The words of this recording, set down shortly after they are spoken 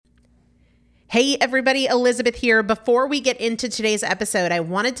Hey everybody, Elizabeth here. Before we get into today's episode, I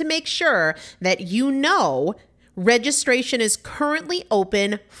wanted to make sure that you know registration is currently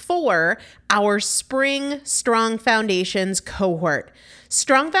open for our Spring Strong Foundations cohort.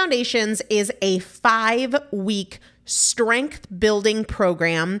 Strong Foundations is a 5-week strength building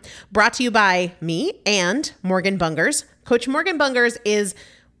program brought to you by me and Morgan Bungers. Coach Morgan Bungers is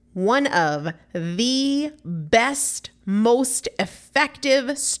one of the best, most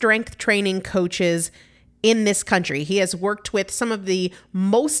effective strength training coaches in this country. He has worked with some of the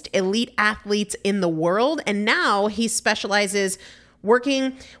most elite athletes in the world, and now he specializes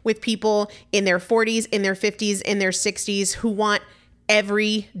working with people in their 40s, in their 50s, in their 60s who want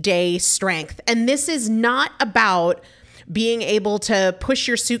everyday strength. And this is not about being able to push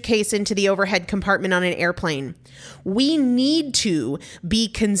your suitcase into the overhead compartment on an airplane. We need to be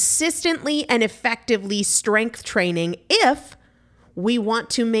consistently and effectively strength training if we want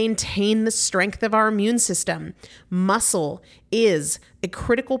to maintain the strength of our immune system. Muscle is a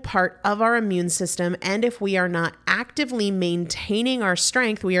critical part of our immune system, and if we are not actively maintaining our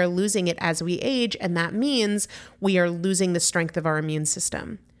strength, we are losing it as we age, and that means we are losing the strength of our immune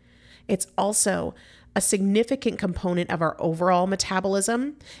system. It's also a significant component of our overall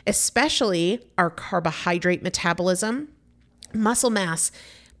metabolism, especially our carbohydrate metabolism. Muscle mass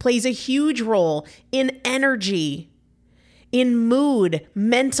plays a huge role in energy, in mood,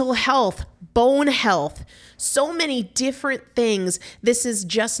 mental health, bone health, so many different things. This is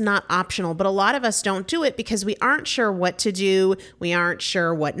just not optional, but a lot of us don't do it because we aren't sure what to do. We aren't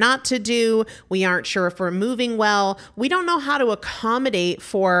sure what not to do. We aren't sure if we're moving well. We don't know how to accommodate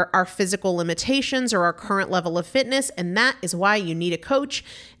for our physical limitations or our current level of fitness, and that is why you need a coach,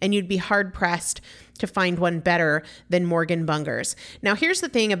 and you'd be hard-pressed to find one better than Morgan Bungers. Now, here's the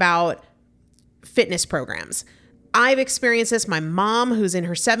thing about fitness programs. I've experienced this. My mom, who's in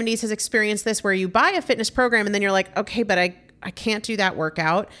her 70s, has experienced this, where you buy a fitness program and then you're like, okay, but I can't do that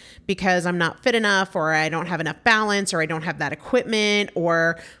workout because I'm not fit enough, or I don't have enough balance, or I don't have that equipment,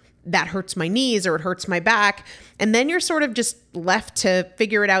 or that hurts my knees, or it hurts my back. And then you're sort of just left to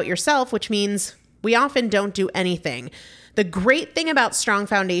figure it out yourself, which means we often don't do anything. The great thing about Strong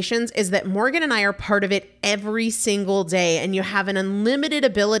Foundations is that Morgan and I are part of it every single day, and you have an unlimited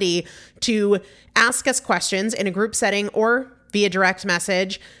ability to ask us questions in a group setting or via direct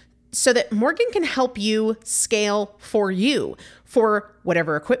message so that Morgan can help you scale for you, for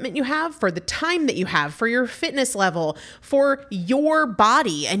whatever equipment you have, for the time that you have, for your fitness level, for your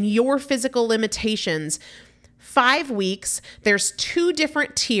body and your physical limitations. 5 weeks, there's 2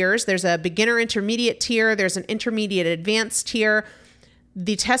 different tiers. There's a beginner intermediate tier. There's an intermediate advanced tier.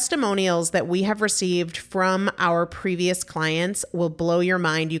 The testimonials that we have received from our previous clients will blow your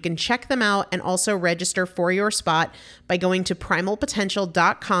mind. You can check them out and also register for your spot by going to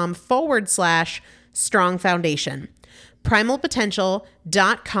primalpotential.com/strong foundation.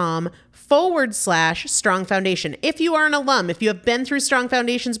 primalpotential.com/strong foundation. If you are an alum, if you have been through Strong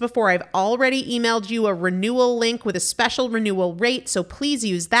Foundations before, I've already emailed you a renewal link with a special renewal rate, so please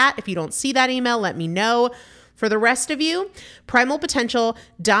use that. If you don't see that email, let me know. For the rest of you,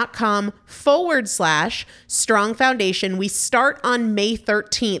 primalpotential.com/strong foundation. We start on May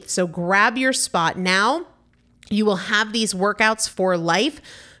 13th, so grab your spot now. You will have these workouts for life.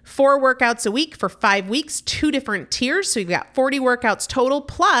 4 workouts a week for 5 weeks, 2 different tiers. So you've got 40 workouts total.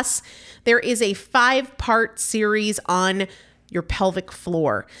 Plus, there is a 5-part series on your pelvic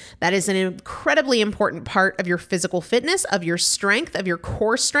floor. That is an incredibly important part of your physical fitness, of your strength, of your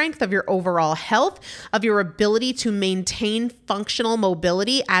core strength, of your overall health, of your ability to maintain functional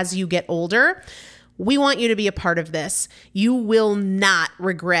mobility as you get older. We want you to be a part of this. You will not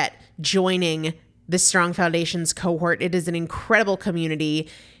regret joining the Strong Foundations cohort. It is an incredible community.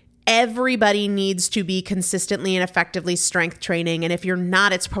 Everybody needs to be consistently and effectively strength training. And if you're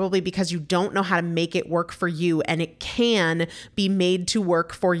not, it's probably because you don't know how to make it work for you. And it can be made to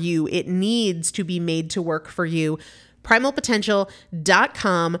work for you. It needs to be made to work for you.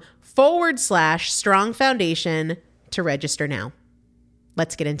 primalpotential.com/strong foundation to register now.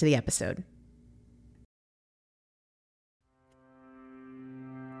 Let's get into the episode.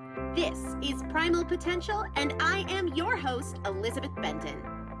 This is Primal Potential, and I am your host, Elizabeth Benton.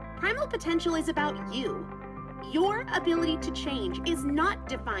 Primal Potential is about you. Your ability to change is not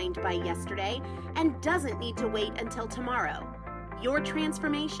defined by yesterday and doesn't need to wait until tomorrow. Your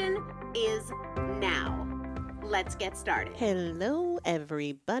transformation is now. Let's get started. Hello,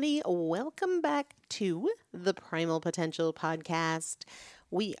 everybody. Welcome back to the Primal Potential podcast.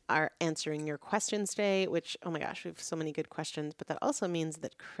 We are answering your questions today, which, oh my gosh, we have so many good questions, but that also means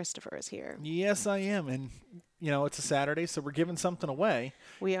that Christopher is here. Yes, I am. And, you know, it's a Saturday, so we're giving something away.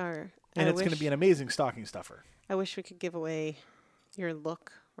 We are. And it's going to be an amazing stocking stuffer. I wish we could give away your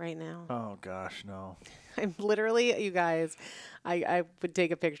look right now. Oh, gosh, no. I'm literally, you guys, I would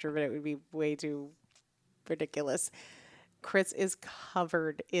take a picture, but it would be way too ridiculous. Chris is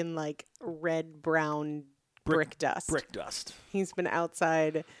covered in like red-brown brick dust. Brick dust. He's been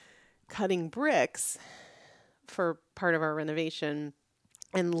outside cutting bricks for part of our renovation,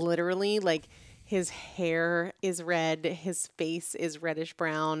 and literally like his hair is red, his face is reddish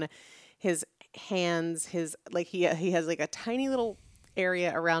brown, his hands, his like he has like a tiny little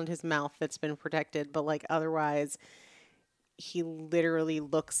area around his mouth that's been protected, but like otherwise he literally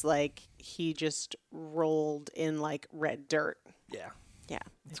looks like he just rolled in like red dirt. Yeah. Yeah.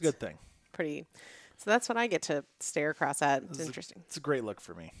 It's a good thing. Pretty. So that's what I get to stare across at. It's interesting. It's a great look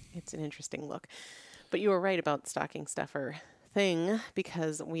for me. It's an interesting look. But you were right about the stocking stuffer thing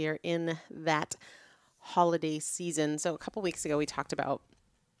because we are in that holiday season. So a couple weeks ago, we talked about,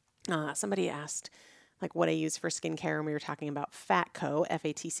 somebody asked like what I use for skincare, and we were talking about Fatco,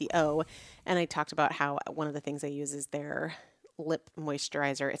 Fatco, and I talked about how one of the things I use is their lip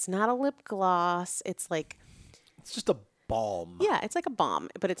moisturizer. It's not a lip gloss. It's just a balm. Yeah, it's like a balm,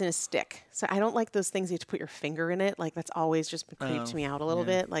 but it's in a stick. So I don't like those things you have to put your finger in it. Like that's always just creeped me out a little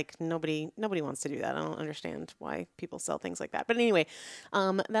bit. Like nobody wants to do that. I don't understand why people sell things like that. But anyway,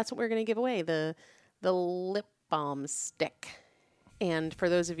 that's what we're going to give away, the lip balm stick. And for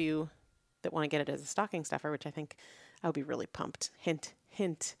those of you that want to get it as a stocking stuffer, which I think I would be really pumped. Hint,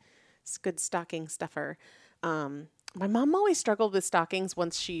 hint. It's good stocking stuffer. My mom always struggled with stockings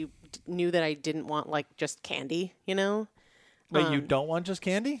once she knew that I didn't want like just candy, you know? Wait, you don't want just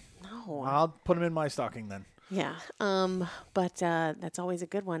candy? No. I'll put them in my stocking then. Yeah. But that's always a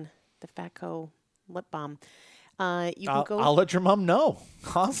good one. The Fatco lip balm. I'll let your mom know.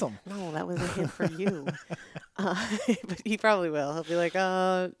 Awesome. No, that was a hint for you. But he probably will. He'll be like,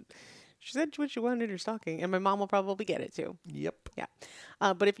 she said what she wanted in her stocking. And my mom will probably get it too. Yep. Yeah.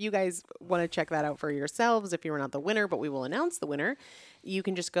 But if you guys want to check that out for yourselves, if you were not the winner, but we will announce the winner, you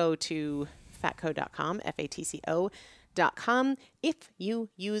can just go to fatco.com, Fatco.com. If you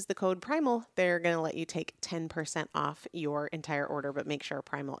use the code PRIMAL, they're going to let you take 10% off your entire order, but make sure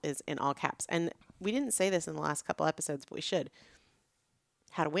PRIMAL is in all caps. And we didn't say this in the last couple episodes, but we should.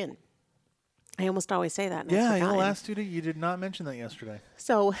 How to win. I almost always say that. Yeah, in the last 2 days, you did not mention that yesterday.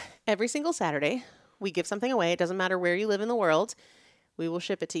 So every single Saturday, we give something away. It doesn't matter where you live in the world. We will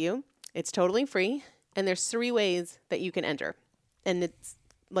ship it to you. It's totally free. And there's 3 ways that you can enter. And it's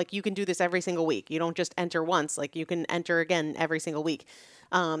like you can do this every single week. You don't just enter once. Like you can enter again every single week.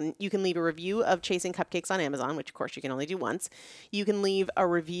 You can leave a review of Chasing Cupcakes on Amazon, which of course you can only do once. You can leave a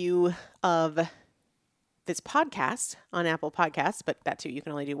review of this podcast on Apple Podcasts, but that too you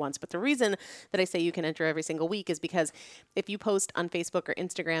can only do once. But the reason that I say you can enter every single week is because if you post on Facebook or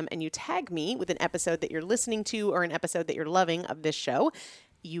Instagram and you tag me with an episode that you're listening to or an episode that you're loving of this show,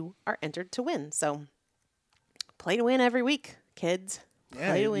 you are entered to win. So play to win every week, kids.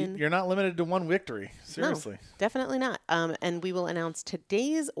 Play to win. You're not limited to one victory. Seriously. No, definitely not. And we will announce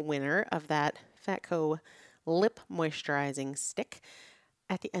today's winner of that Fatco lip moisturizing stick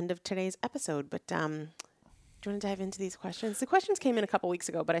at the end of today's episode. But do you want to dive into these questions? The questions came in a couple weeks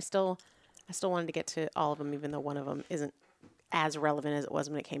ago, but I still wanted to get to all of them, even though one of them isn't as relevant as it was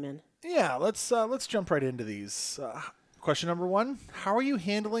when it came in. Yeah, let's jump right into these. Question number 1: how are you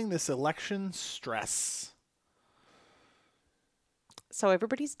handling this election stress? So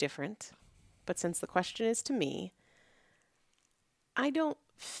everybody's different, but since the question is to me, I don't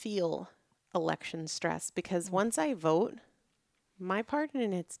feel election stress because once I vote, my part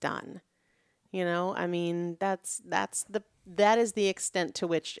in it's done. You know, I mean, that is the extent to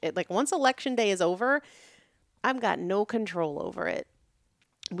which it, like once election day is over, I've got no control over it.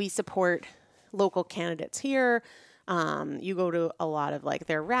 We support local candidates here. You go to a lot of like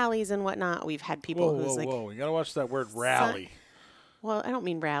their rallies and whatnot. We've had people who's like, whoa, you gotta watch that word rally. Well, I don't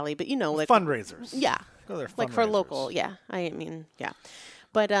mean rally, but you know, like fundraisers. Yeah, go there. Like for local. Yeah, I mean, yeah.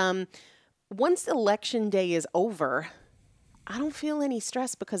 But once election day is over, I don't feel any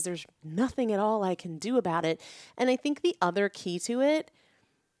stress because there's nothing at all I can do about it. And I think the other key to it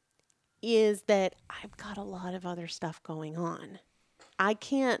is that I've got a lot of other stuff going on. I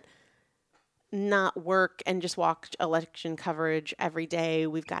can't not work and just watch election coverage every day.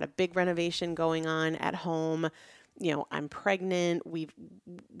 We've got a big renovation going on at home. You know, I'm pregnant. We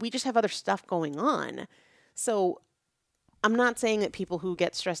just have other stuff going on. So I'm not saying that people who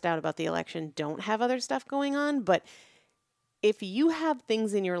get stressed out about the election don't have other stuff going on, but if you have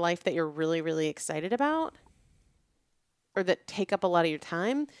things in your life that you're really, really excited about or that take up a lot of your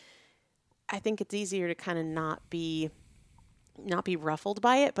time, I think it's easier to kind of not be not be ruffled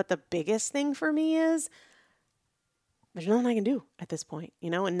by it. But the biggest thing for me is there's nothing I can do at this point,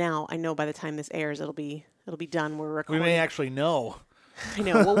 and now I know by the time this airs, it'll be done. We're We recording. may actually know. I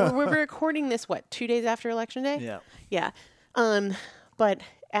know. Well, we're recording this, 2 days after Election Day? Yeah. Yeah. But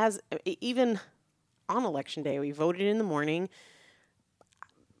even on Election Day, we voted in the morning.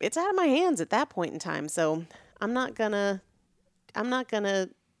 It's out of my hands at that point in time. So I'm not gonna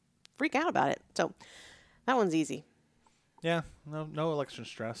freak out about it. So that one's easy. Yeah. No election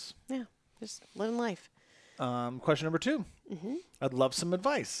stress. Yeah. Just living life. Question number 2. I'd love some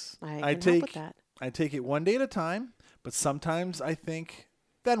advice. I can help with that. I take it one day at a time, but sometimes I think,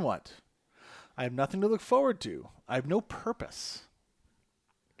 then what? I have nothing to look forward to. I have no purpose.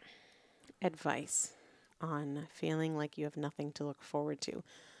 Advice on feeling like you have nothing to look forward to.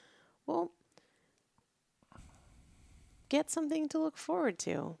 Well, get something to look forward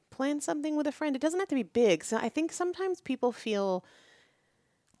to. Plan something with a friend. It doesn't have to be big. So I think sometimes people feel,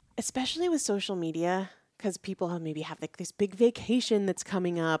 especially with social media, because people maybe have like this big vacation that's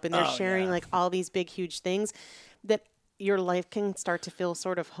coming up and they're sharing like all these big, huge things, that your life can start to feel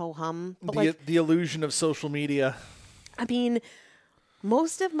sort of ho-hum. But The illusion of social media. I mean,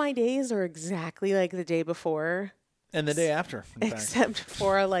 most of my days are exactly like the day before. And the day after, in fact. Except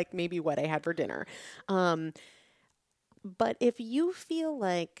for like maybe what I had for dinner. But if you feel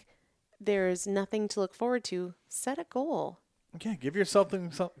like there's nothing to look forward to, set a goal. Yeah, give yourself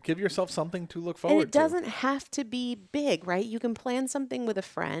something to look forward to. And it doesn't have to be big, right? You can plan something with a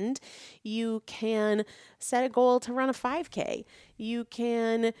friend. You can set a goal to run a 5K. You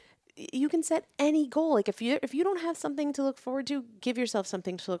can set any goal. Like if you don't have something to look forward to, give yourself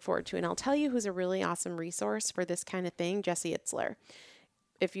something to look forward to. And I'll tell you who's a really awesome resource for this kind of thing, Jesse Itzler.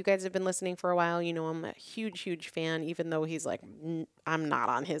 If you guys have been listening for a while, you know I'm a huge, huge fan, even though he's like, I'm not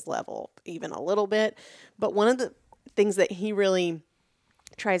on his level even a little bit. But one of the things that he really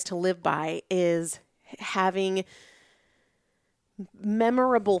tries to live by is having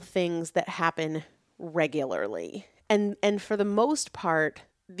memorable things that happen regularly. And for the most part,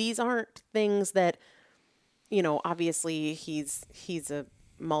 these aren't things that, obviously he's a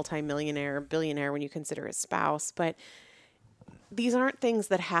multimillionaire, billionaire when you consider his spouse, but these aren't things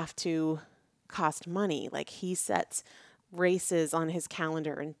that have to cost money. Like he sets races on his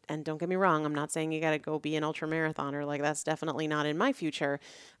calendar. And don't get me wrong, I'm not saying you got to go be an ultra marathoner. Like that's definitely not in my future.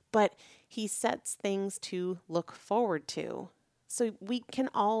 But he sets things to look forward to. So we can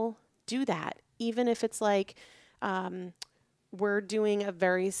all do that. Even if it's like we're doing a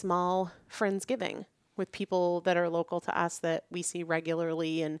very small Friendsgiving with people that are local to us that we see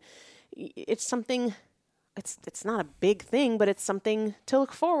regularly. And it's something... It's not a big thing, but it's something to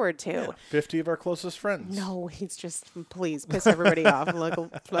look forward to. Yeah, 50 of our closest friends. No, he's just, please piss everybody off. Like,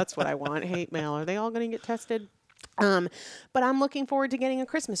 that's what I want. Hate mail. Are they all going to get tested? But I'm looking forward to getting a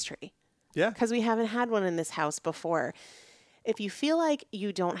Christmas tree. Yeah. Because we haven't had one in this house before. If you feel like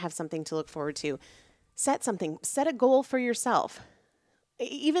you don't have something to look forward to, set a goal for yourself.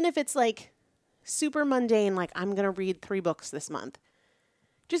 Even if it's like super mundane, like I'm going to read 3 books this month.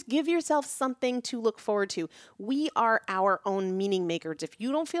 Just give yourself something to look forward to. We are our own meaning makers. If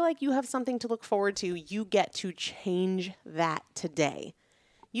you don't feel like you have something to look forward to, you get to change that today.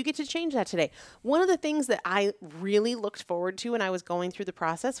 One of the things that I really looked forward to when I was going through the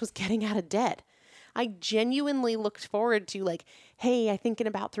process was getting out of debt. I genuinely looked forward to like, hey, I think in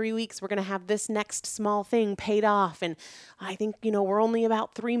about 3 weeks, we're going to have this next small thing paid off. And I think, we're only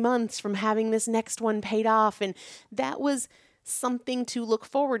about 3 months from having this next one paid off. And that was something to look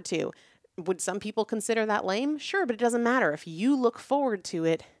forward to. Would some people consider that lame? Sure, but it doesn't matter. If you look forward to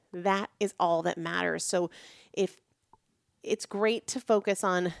it, that is all that matters. So if it's great to focus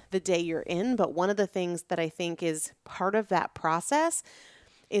on the day you're in, but one of the things that I think is part of that process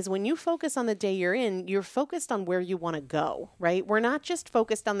is when you focus on the day you're in, you're focused on where you want to go, right? We're not just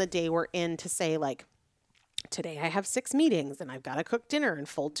focused on the day we're in to say like, today I have 6 meetings and I've got to cook dinner and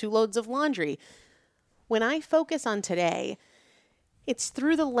fold 2 loads of laundry. When I focus on today, it's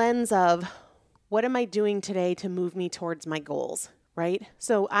through the lens of what am I doing today to move me towards my goals, right?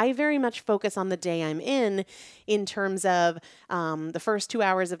 So I very much focus on the day I'm in terms of the first 2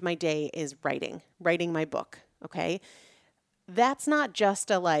 hours of my day is writing my book, okay? That's not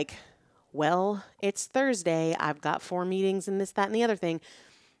just a like, well, it's Thursday, I've got 4 meetings and this, that, and the other thing.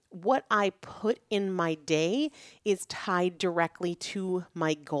 What I put in my day is tied directly to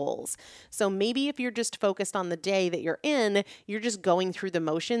my goals. So maybe if you're just focused on the day that you're in, you're just going through the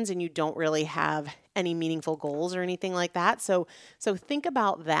motions and you don't really have any meaningful goals or anything like that. So think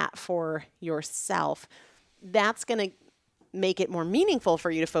about that for yourself. That's going to make it more meaningful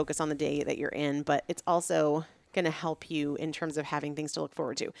for you to focus on the day that you're in, but it's also going to help you in terms of having things to look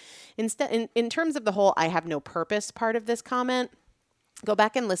forward to. Instead, in terms of the whole I have no purpose part of this comment, go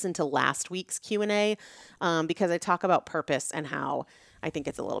back and listen to last week's Q&A because I talk about purpose and how I think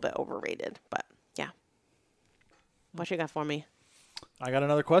it's a little bit overrated. But yeah. What you got for me? I got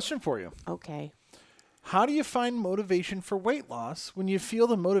another question for you. Okay. How do you find motivation for weight loss when you feel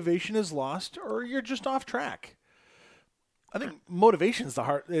the motivation is lost or you're just off track? I think motivation is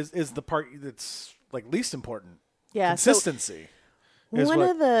the part that's like least important. Yeah. Consistency. One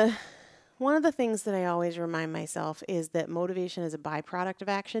of the things that I always remind myself is that motivation is a byproduct of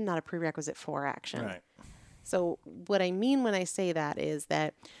action, not a prerequisite for action. Right. So what I mean when I say that is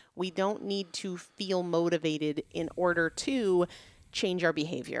that we don't need to feel motivated in order to change our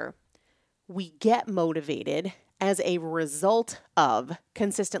behavior. We get motivated as a result of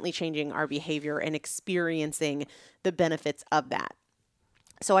consistently changing our behavior and experiencing the benefits of that.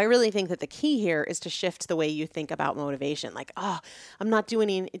 So I really think that the key here is to shift the way you think about motivation. Like, oh, I'm not doing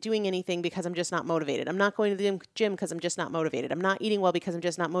anything because I'm just not motivated. I'm not going to the gym because I'm just not motivated. I'm not eating well because I'm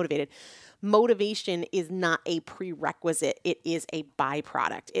just not motivated. Motivation is not a prerequisite. It is a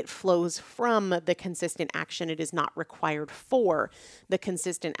byproduct. It flows from the consistent action. It is not required for the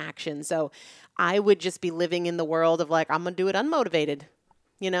consistent action. So I would just be living in the world of like, I'm going to do it unmotivated.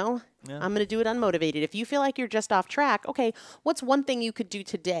 I'm going to do it unmotivated. If you feel like you're just off track, okay, what's one thing you could do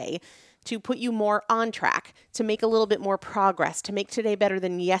today to put you more on track, to make a little bit more progress, to make today better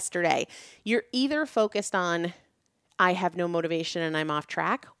than yesterday? You're either focused on, I have no motivation and I'm off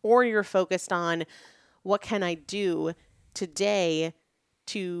track, or you're focused on, what can I do today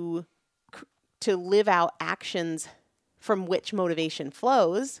to live out actions from which motivation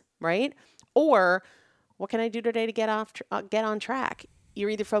flows, right? Or what can I do today to get on track? You're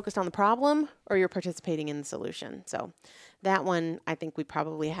either focused on the problem or you're participating in the solution. So that one, I think we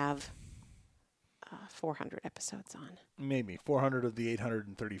probably have 400 episodes on. Maybe 400 of the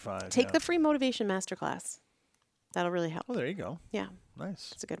 835. Take the free motivation masterclass. That'll really help. Oh, there you go. Yeah. Nice.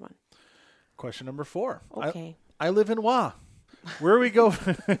 It's a good one. Question number 4. Okay. I live in where we go.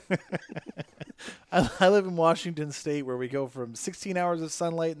 I live in Washington State, where we go from 16 hours of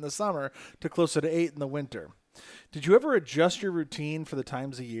sunlight in the summer to closer to 8 in the winter. Did you ever adjust your routine for the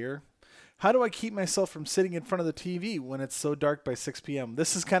times of year? How do I keep myself from sitting in front of the TV when it's so dark by 6 p.m.?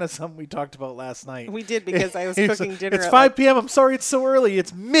 This is kind of something we talked about last night. We did, because I was cooking dinner. It's 5 p.m. I'm sorry it's so early.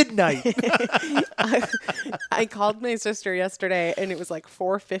 It's midnight. I called my sister yesterday, and it was like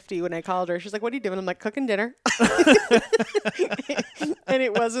 4:50 when I called her. She's like, what are you doing? I'm like, cooking dinner. And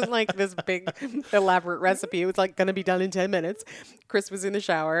it wasn't like this big elaborate recipe. It was like going to be done in 10 minutes. Chris was in the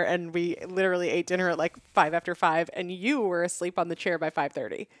shower, and we literally ate dinner at like 5 after 5, and you were asleep on the chair by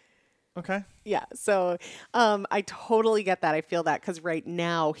 5:30. Okay. Yeah. So I totally get that. I feel that, because right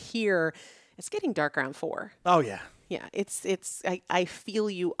now here it's getting dark around 4. Oh, yeah. Yeah. I feel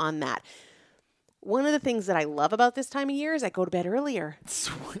you on that. One of the things that I love about this time of year is I go to bed earlier.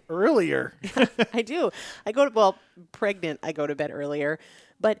 Earlier? I do. Pregnant, I go to bed earlier.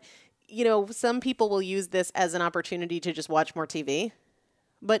 But, some people will use this as an opportunity to just watch more TV.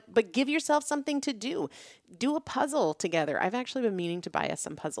 But give yourself something to do. Do a puzzle together. I've actually been meaning to buy us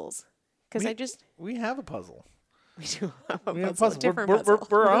some puzzles. Because we have a puzzle. We do have a We have a puzzle. puzzle. Puzzle.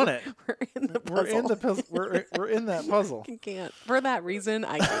 We're on it. We're in the puzzle. We're in the puzzle. We're in that puzzle. I can't. For that reason,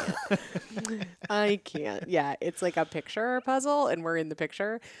 I can't. I can't. Yeah, it's like a picture puzzle, and we're in the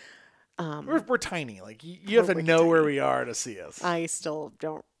picture. We're tiny. Like you have to know tiny. where we are to see us. I still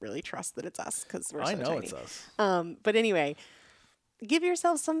don't really trust that it's us, because we're so I know tiny. it's us. But anyway, give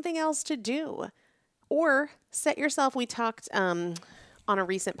yourself something else to do, or set yourself. We talked on a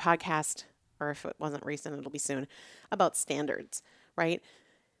recent podcast, or if it wasn't recent, it'll be soon, about standards, right?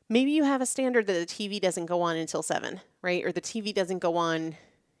 Maybe you have a standard that the TV doesn't go on until 7, right? Or the TV doesn't go on,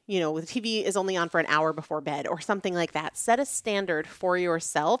 the TV is only on for an hour before bed, or something like that. Set a standard for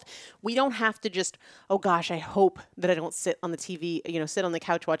yourself. We don't have to just, oh gosh, I hope that I don't sit on the TV, sit on the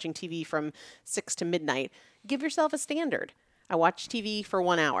couch watching TV from 6 to midnight. Give yourself a standard. I watch TV for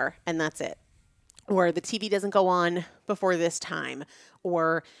 1 hour and that's it. Or the TV doesn't go on before this time.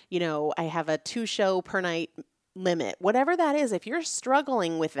 Or, I have a 2-show per night limit. Whatever that is, if you're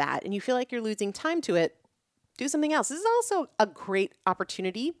struggling with that and you feel like you're losing time to it, do something else. This is also a great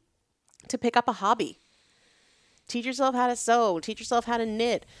opportunity to pick up a hobby. Teach yourself how to sew. Teach yourself how to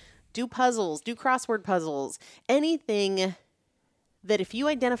knit. Do puzzles. Do crossword puzzles. Anything that if you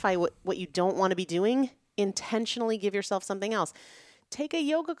identify what you don't want to be doing, intentionally give yourself something else. Take a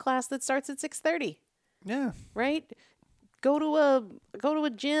yoga class that starts at 6:30. Yeah. Right? Go to a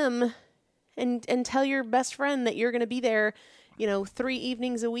gym and tell your best friend that you're going to be there, 3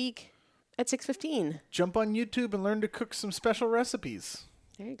 evenings a week at 6:15. Jump on YouTube and learn to cook some special recipes.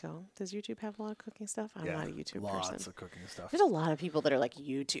 There you go. Does YouTube have a lot of cooking stuff? I'm not a YouTube lots person. of cooking stuff. There's a lot of people that are like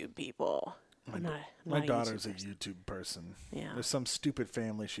YouTube people. My daughter's a YouTube person. Yeah. There's some stupid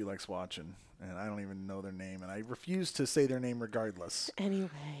family she likes watching, and I don't even know their name, and I refuse to say their name regardless.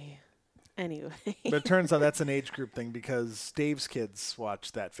 Anyway. But it turns out that's an age group thing because Dave's kids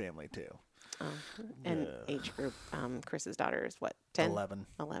watch that family too. And age group, Chris's daughter is what, 10? 11.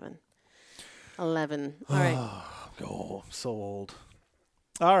 11. All right. Oh, I'm so old.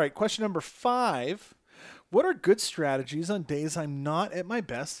 All right, question number 5. What are good strategies on days I'm not at my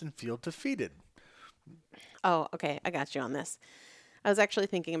best and feel defeated? Oh, okay. I got you on this. I was actually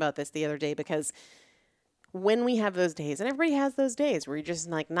thinking about this the other day because when we have those days, and everybody has those days where you're just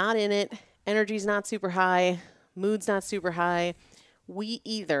like not in it, energy's not super high, mood's not super high, we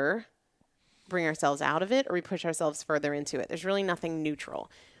either bring ourselves out of it or we push ourselves further into it. There's really nothing neutral.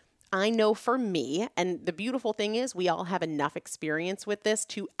 I know for me, and the beautiful thing is we all have enough experience with this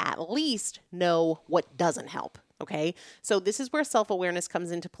to at least know what doesn't help. Okay. So this is where self-awareness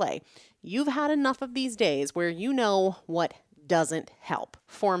comes into play. You've had enough of these days where you know what doesn't help.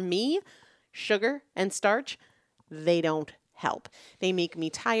 For me, sugar and starch, they don't help. They make me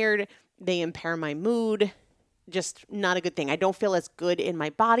tired. They impair my mood. Just not a good thing. I don't feel as good in my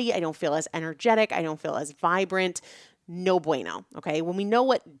body. I don't feel as energetic. I don't feel as vibrant. No bueno. Okay. When we know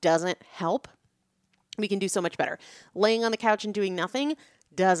what doesn't help, we can do so much better. Laying on the couch and doing nothing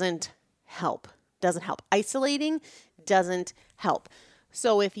doesn't help. Doesn't help. Isolating doesn't help.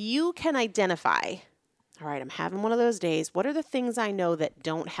 So if you can identify, all right, I'm having one of those days. What are the things I know that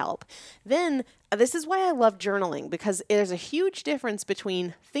don't help? Then this is why I love journaling, because there's a huge difference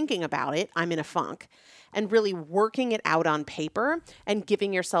between thinking about it, I'm in a funk, and really working it out on paper and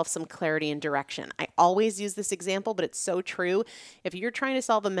giving yourself some clarity and direction. I always use this example, but it's so true. If you're trying to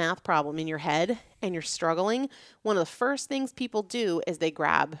solve a math problem in your head and you're struggling, one of the first things people do is they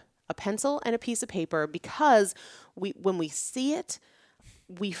grab a pencil and a piece of paper, because when we see it,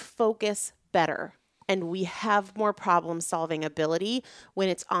 we focus better. And we have more problem-solving ability when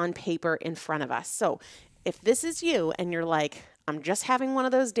it's on paper in front of us. So if this is you and you're like, I'm just having one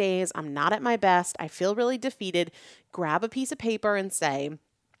of those days, I'm not at my best, I feel really defeated, grab a piece of paper and say,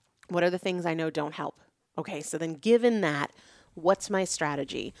 what are the things I know don't help? Okay, so then given that, what's my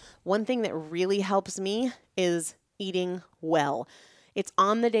strategy? One thing that really helps me is eating well. It's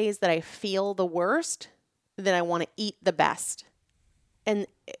on the days that I feel the worst that I want to eat the best. And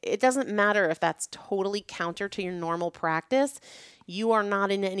it doesn't matter if that's totally counter to your normal practice. You are not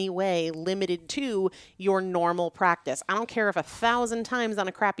in any way limited to your normal practice. I don't care if 1,000 times on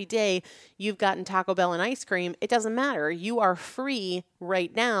a crappy day you've gotten Taco Bell and ice cream. It doesn't matter. You are free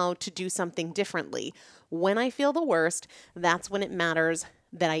right now to do something differently. When I feel the worst, that's when it matters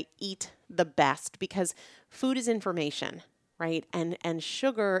that I eat the best, because food is information. Right? And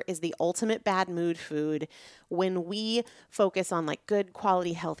sugar is the ultimate bad mood food. When we focus on like good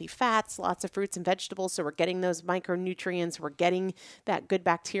quality, healthy fats, lots of fruits and vegetables, so we're getting those micronutrients, we're getting that good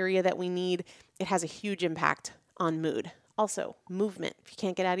bacteria that we need, it has a huge impact on mood. Also, movement. If you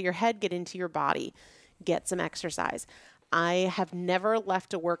can't get out of your head, get into your body, get some exercise. I have never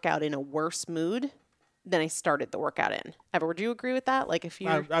left a workout in a worse mood than I started the workout in. Ever? Would you agree with that? Like if you,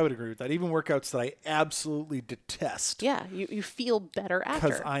 I would agree with that. Even workouts that I absolutely detest. yeah, you feel better after.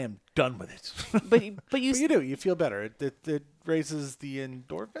 Because I am done with it. But you But you do. You feel better. It raises the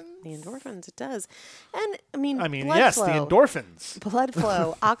endorphins. The endorphins, it does. And I mean, Yes, the endorphins. Blood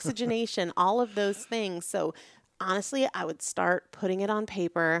flow, oxygenation, all of those things. So honestly, I would start putting it on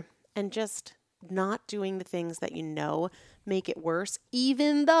paper and just not doing the things that you know make it worse,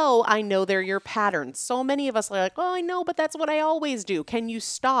 even though I know they're your patterns. So many of us are like, oh, I know, but that's what I always do. Can you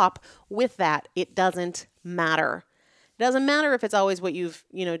stop with that? It doesn't matter. It doesn't matter if it's always what you've,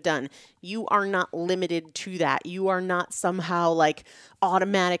 done. You are not limited to that. You are not somehow like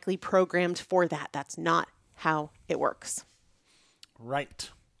automatically programmed for that. That's not how it works. Right.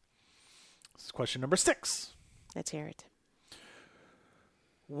 This is question number 6. Let's hear it.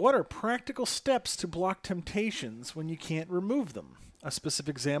 What are practical steps to block temptations when you can't remove them? A specific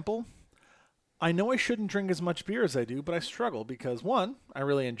example: I know I shouldn't drink as much beer as I do, but I struggle because 1, I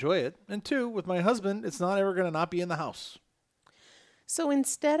really enjoy it, and 2, with my husband, it's not ever going to not be in the house. So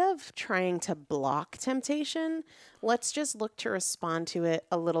instead of trying to block temptation, let's just look to respond to it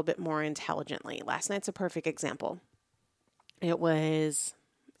a little bit more intelligently. Last night's a perfect example. It was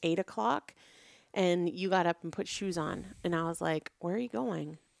 8 o'clock and you got up and put shoes on. And I was like, where are you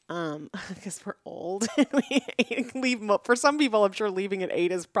going? because we're old. For some people, I'm sure leaving at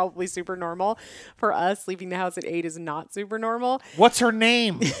 8 is probably super normal. For us, leaving the house at 8 is not super normal. What's her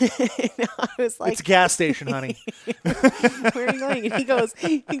name? I was like, It's a gas station, honey. where are you going? And he goes,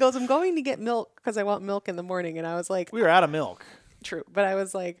 I'm going to get milk because I want milk in the morning. And I was like, We were out of milk. true. But I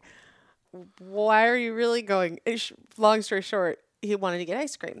was like, why are you really going? Long story short, he wanted to get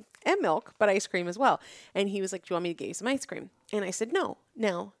ice cream and milk, but ice cream as well. And he was like, do you want me to get you some ice cream? And I said, no.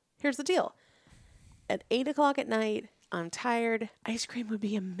 Now, here's the deal. At 8 o'clock at night, I'm tired. Ice cream would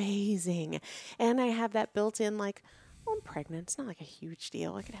be amazing. And I have that built in, like, oh, I'm pregnant. It's not like a huge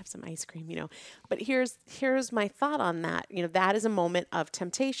deal. I could have some ice cream, But here's my thought on that. That is a moment of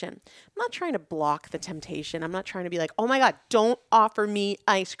temptation. I'm not trying to block the temptation. I'm not trying to be like, oh my God, don't offer me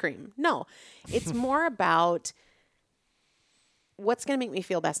ice cream. No, it's more about what's going to make me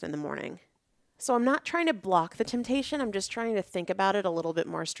feel best in the morning. So I'm not trying to block the temptation. I'm just trying to think about it a little bit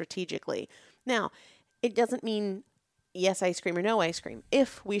more strategically. Now, it doesn't mean yes ice cream or no ice cream.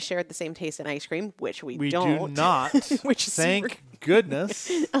 If we shared the same taste in ice cream, which we don't. Do not. Which is Thank goodness.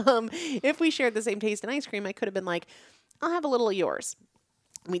 if we shared the same taste in ice cream, I could have been like, I'll have a little of yours.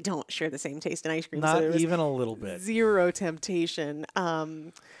 We don't share the same taste in ice cream. Not so there was even a little bit. zero temptation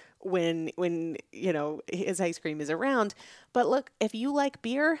when his ice cream is around. But look, if you like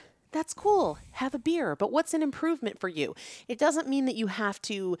beer, that's cool. Have a beer. But what's an improvement for you? It doesn't mean that you have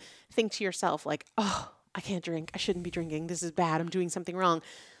to think to yourself like, oh, I can't drink. I shouldn't be drinking. This is bad. I'm doing something wrong.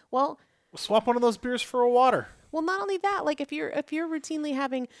 Well, Swap one of those beers for a water. well, not only that, like if you're routinely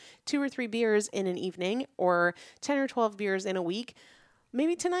having 2 or 3 beers in an evening or 10 or 12 beers in a week,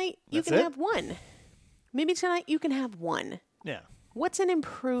 maybe tonight you can have one. Maybe tonight you can have one. Yeah. What's an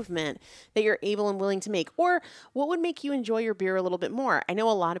improvement that you're able and willing to make? Or what would make you enjoy your beer a little bit more? I know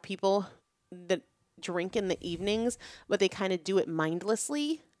a lot of people that drink in the evenings, but they kind of do it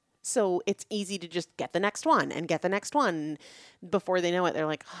mindlessly. So it's easy to just get the next one and get the next one. Before they know it, they're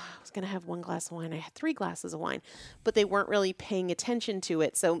like, oh, I was going to have 1 glass of wine. I had 3 glasses of wine, but they weren't really paying attention to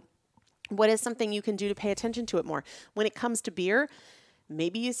it. So what is something you can do to pay attention to it more? When it comes to beer,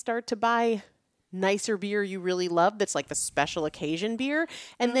 maybe you start to buy nicer beer you really love that's like the special occasion beer,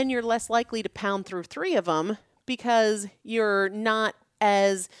 and then you're less likely to pound through 3 of them because you're not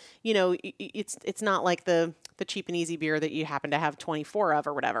as, it's not like the cheap and easy beer that you happen to have 24 of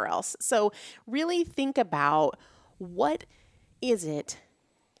or whatever else. So really think about what is it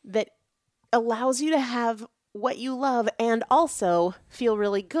that allows you to have what you love and also feel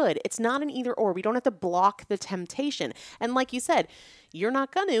really good. It's not an either or. We don't have to block the temptation. And like you said, you're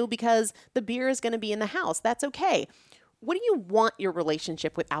not going to because the beer is going to be in the house. That's okay. What do you want your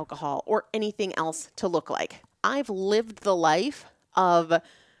relationship with alcohol or anything else to look like? I've lived the life of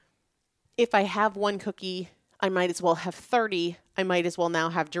if I have 1 cookie, I might as well have 30. I might as well now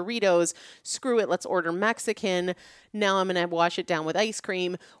have Doritos. Screw it. Let's order Mexican. Now I'm going to wash it down with ice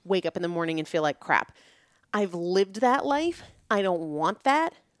cream, wake up in the morning and feel like crap. I've lived that life. I don't want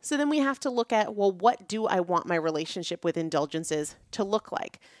that. So then we have to look at, well, what do I want my relationship with indulgences to look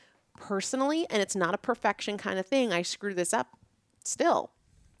like? Personally, and it's not a perfection kind of thing, I screw this up still.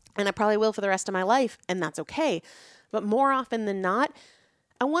 And I probably will for the rest of my life, and that's okay. But more often than not,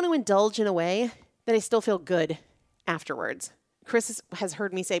 I want to indulge in a way that I still feel good afterwards. Chris has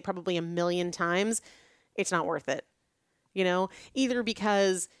heard me say probably 1,000,000 times, it's not worth it. Either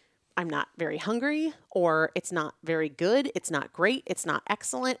because I'm not very hungry, or it's not very good, it's not great, it's not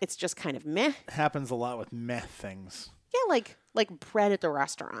excellent, it's just kind of meh. Happens a lot with meh things. Yeah, like bread at the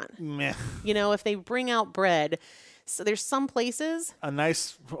restaurant. Meh. If they bring out bread, so there's some places A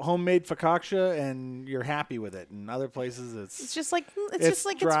nice homemade focaccia and you're happy with it, and other places it's just like it's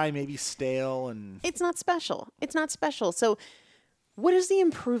dry, maybe stale, and it's not special. It's not special. So what is the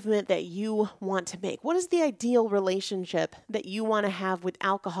improvement that you want to make? What is the ideal relationship that you want to have with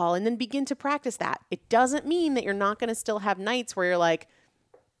alcohol? And then begin to practice that. It doesn't mean that you're not going to still have nights where you're like,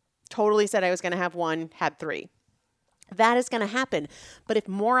 totally said I was going to have 1, had 3. That is going to happen. But if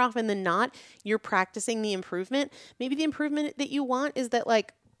more often than not, you're practicing the improvement, maybe the improvement that you want is that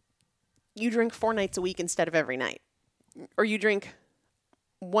like you drink 4 nights a week instead of every night. Or you drink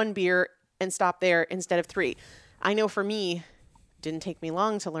 1 beer and stop there instead of 3. I know for me, didn't take me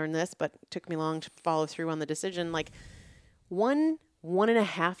long to learn this, but it took me long to follow through on the decision. Like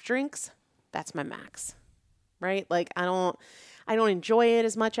 1.5 drinks, that's my max, right? Like I don't enjoy it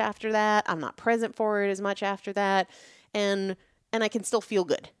as much after that. I'm not present for it as much after that. And I can still feel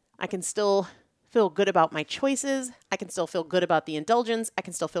good. I can still feel good about my choices. I can still feel good about the indulgence. I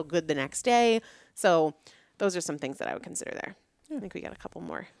can still feel good the next day. So those are some things that I would consider there. I think we got a couple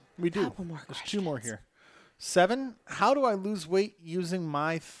more. we do. Couple more There's 2 more questions. here. 7, how do I lose weight using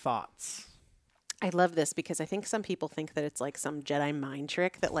my thoughts? I love this because I think some people think that it's like some Jedi mind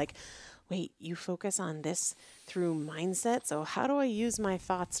trick that like, wait, you focus on this through mindset. So how do I use my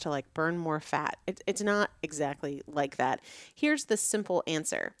thoughts to like burn more fat? It's not exactly like that. Here's the simple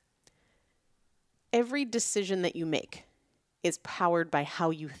answer. Every decision that you make is powered by how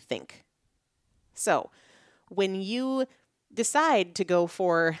you think. So when you decide to go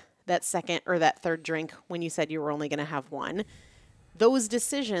for that second or that third drink when you said you were only going to have one, those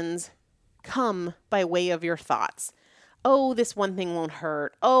decisions come by way of your thoughts. Oh, this one thing won't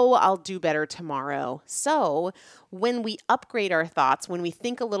hurt. Oh, I'll do better tomorrow. So when we upgrade our thoughts, when we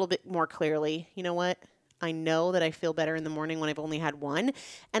think a little bit more clearly, you know what? I know that I feel better in the morning when I've only had one,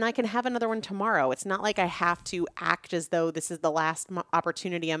 and I can have another one tomorrow. It's not like I have to act as though this is the last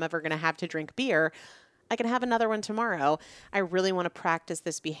opportunity I'm ever going to have to drink beer. I can have another one tomorrow. I really want to practice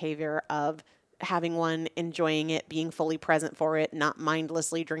this behavior of having one, enjoying it, being fully present for it, not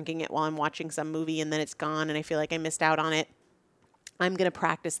mindlessly drinking it while I'm watching some movie and then it's gone and I feel like I missed out on it. I'm going to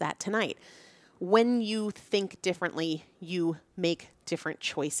practice that tonight. When you think differently, you make different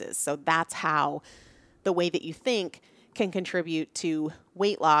choices. So that's how the way that you think can contribute to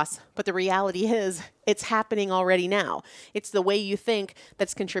weight loss. But the reality is it's happening already now. It's the way you think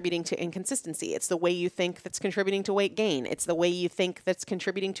that's contributing to inconsistency. It's the way you think that's contributing to weight gain. It's the way you think that's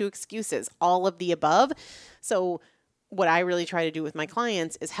contributing to excuses, all of the above. So what I really try to do with my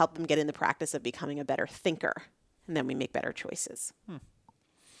clients is help them get in the practice of becoming a better thinker. And then we make better choices.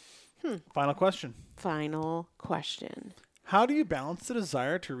 Final question. Final question. How do you balance the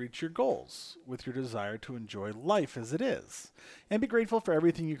desire to reach your goals with your desire to enjoy life as it is and be grateful for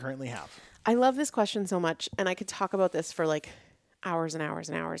everything you currently have? I love this question so much, and I could talk about this for like hours and hours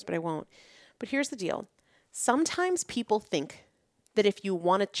and hours, but I won't. But here's the deal. Sometimes people think that if you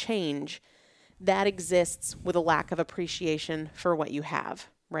want to change, that exists with a lack of appreciation for what you have,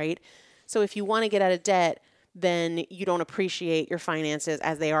 right? So if you want to get out of debt, then you don't appreciate your finances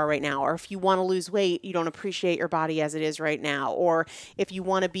as they are right now. Or if you want to lose weight, you don't appreciate your body as it is right now. Or if you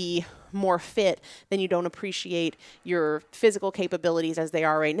want to be more fit, then you don't appreciate your physical capabilities as they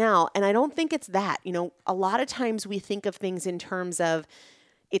are right now. And I don't think it's that. You know, a lot of times we think of things in terms of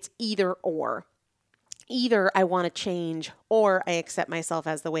it's either or. Either I want to change or I accept myself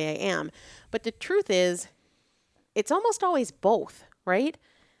as the way I am. But the truth is, it's almost always both, right?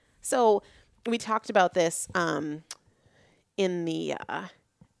 So we talked about this in the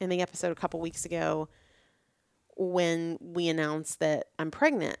episode a couple weeks ago when we announced that I'm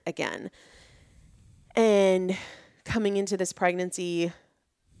pregnant again. And coming into this pregnancy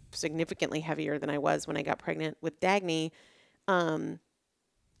significantly heavier than I was when I got pregnant with Dagny,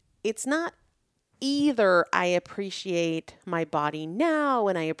 it's not either I appreciate my body now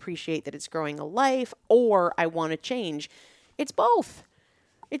and I appreciate that it's growing a life, or I want to change. It's both.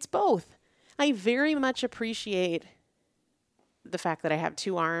 It's both. I very much appreciate the fact that I have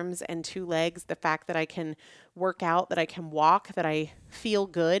 2 arms and 2 legs, the fact that I can work out, that I can walk, that I feel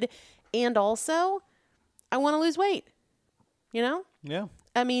good. And also, I want to lose weight, you know? Yeah.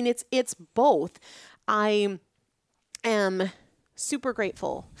 I mean, it's both. I am super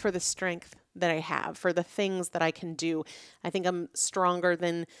grateful for the strength that I have, for the things that I can do. I think I'm stronger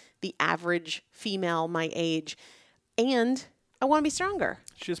than the average female my age. And I want to be stronger.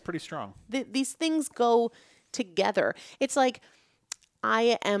 She is pretty strong. These things go together. It's like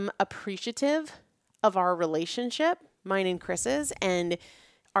I am appreciative of our relationship, mine and Chris's, and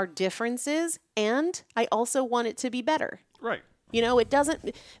our differences. And I also want it to be better. Right. You know, it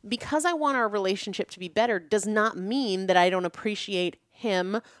doesn't, because I want our relationship to be better does not mean that I don't appreciate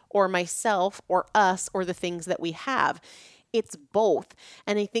him or myself or us or the things that we have. It's both.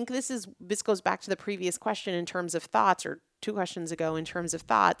 And I think this goes back to the previous question in terms of thoughts, or 2 questions ago in terms of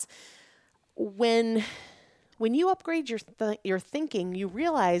thoughts. When you upgrade your thinking, you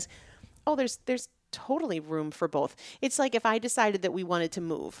realize, oh, there's totally room for both. It's like if I decided that we wanted to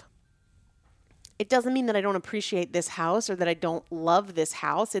move. It doesn't mean that I don't appreciate this house or that I don't love this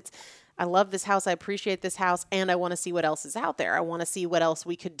house. I love this house, I appreciate this house, and I want to see what else is out there. I want to see what else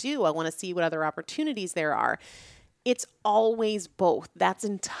we could do. I want to see what other opportunities there are. It's always both. That's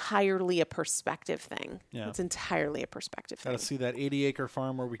entirely a perspective thing. Yeah. It's entirely a perspective thing. Got to see that 80-acre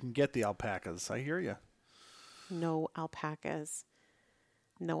farm where we can get the alpacas. I hear you. No alpacas.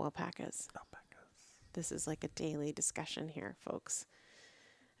 No alpacas. This is like a daily discussion here, folks.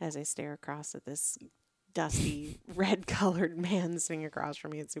 As I stare across at this dusty, red-colored man sitting across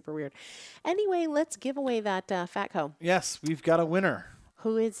from me. It's super weird. Anyway, let's give away that Fatco. Yes, we've got a winner.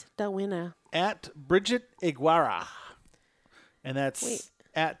 Who is the winner? At Bridget Iguara. And that's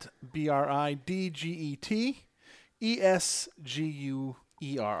at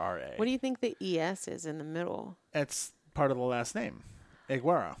BRIDGETESGUERRA. What do you think the ES is in the middle? That's part of the last name,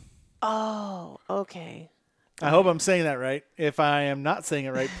 Eguara. Oh, okay. I hope I'm saying that right. If I am not saying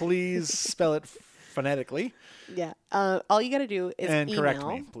it right, please spell it phonetically. Yeah. All you got to do is And correct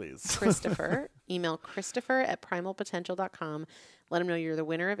email me, please. Christopher. Email Christopher at primalpotential.com. Let him know you're the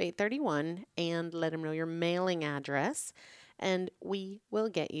winner of 831 and let him know your mailing address. And we will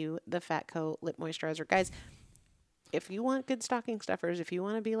get you the Fatco Lip Moisturizer. Guys, if you want good stocking stuffers, if you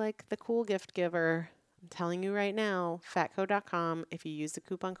want to be like the cool gift giver, I'm telling you right now, fatco.com. If you use the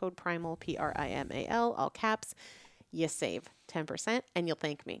coupon code PRIMAL, PRIMAL, all caps, you save 10% and you'll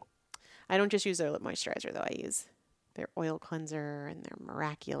thank me. I don't just use their lip moisturizer, though. I use their oil cleanser and their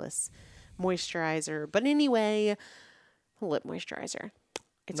miraculous moisturizer. But anyway, lip moisturizer.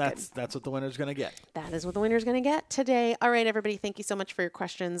 It's good. That's what the winner's going to get. That is what the winner's going to get today. All right, everybody. Thank you so much for your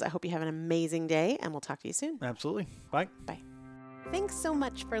questions. I hope you have an amazing day, and we'll talk to you soon. Absolutely. Bye. Bye. Thanks so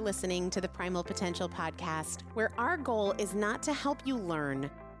much for listening to the Primal Potential podcast, where our goal is not to help you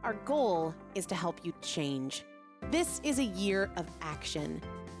learn. Our goal is to help you change. This is a year of action.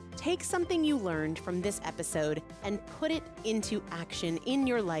 Take something you learned from this episode and put it into action in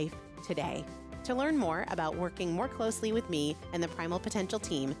your life today. To learn more about working more closely with me and the Primal Potential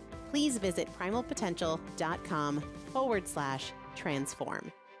team, please visit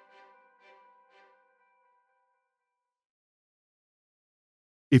primalpotential.com/transform.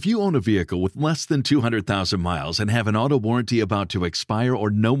 If you own a vehicle with less than 200,000 miles and have an auto warranty about to expire or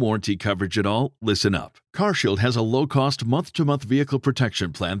no warranty coverage at all, listen up. CarShield has a low-cost month-to-month vehicle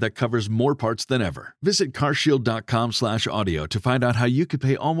protection plan that covers more parts than ever. Visit carshield.com/audio to find out how you could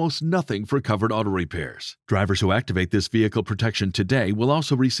pay almost nothing for covered auto repairs. Drivers who activate this vehicle protection today will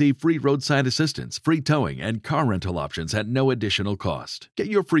also receive free roadside assistance, free towing, and car rental options at no additional cost. Get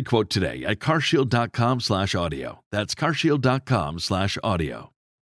your free quote today at carshield.com/audio. That's carshield.com/audio.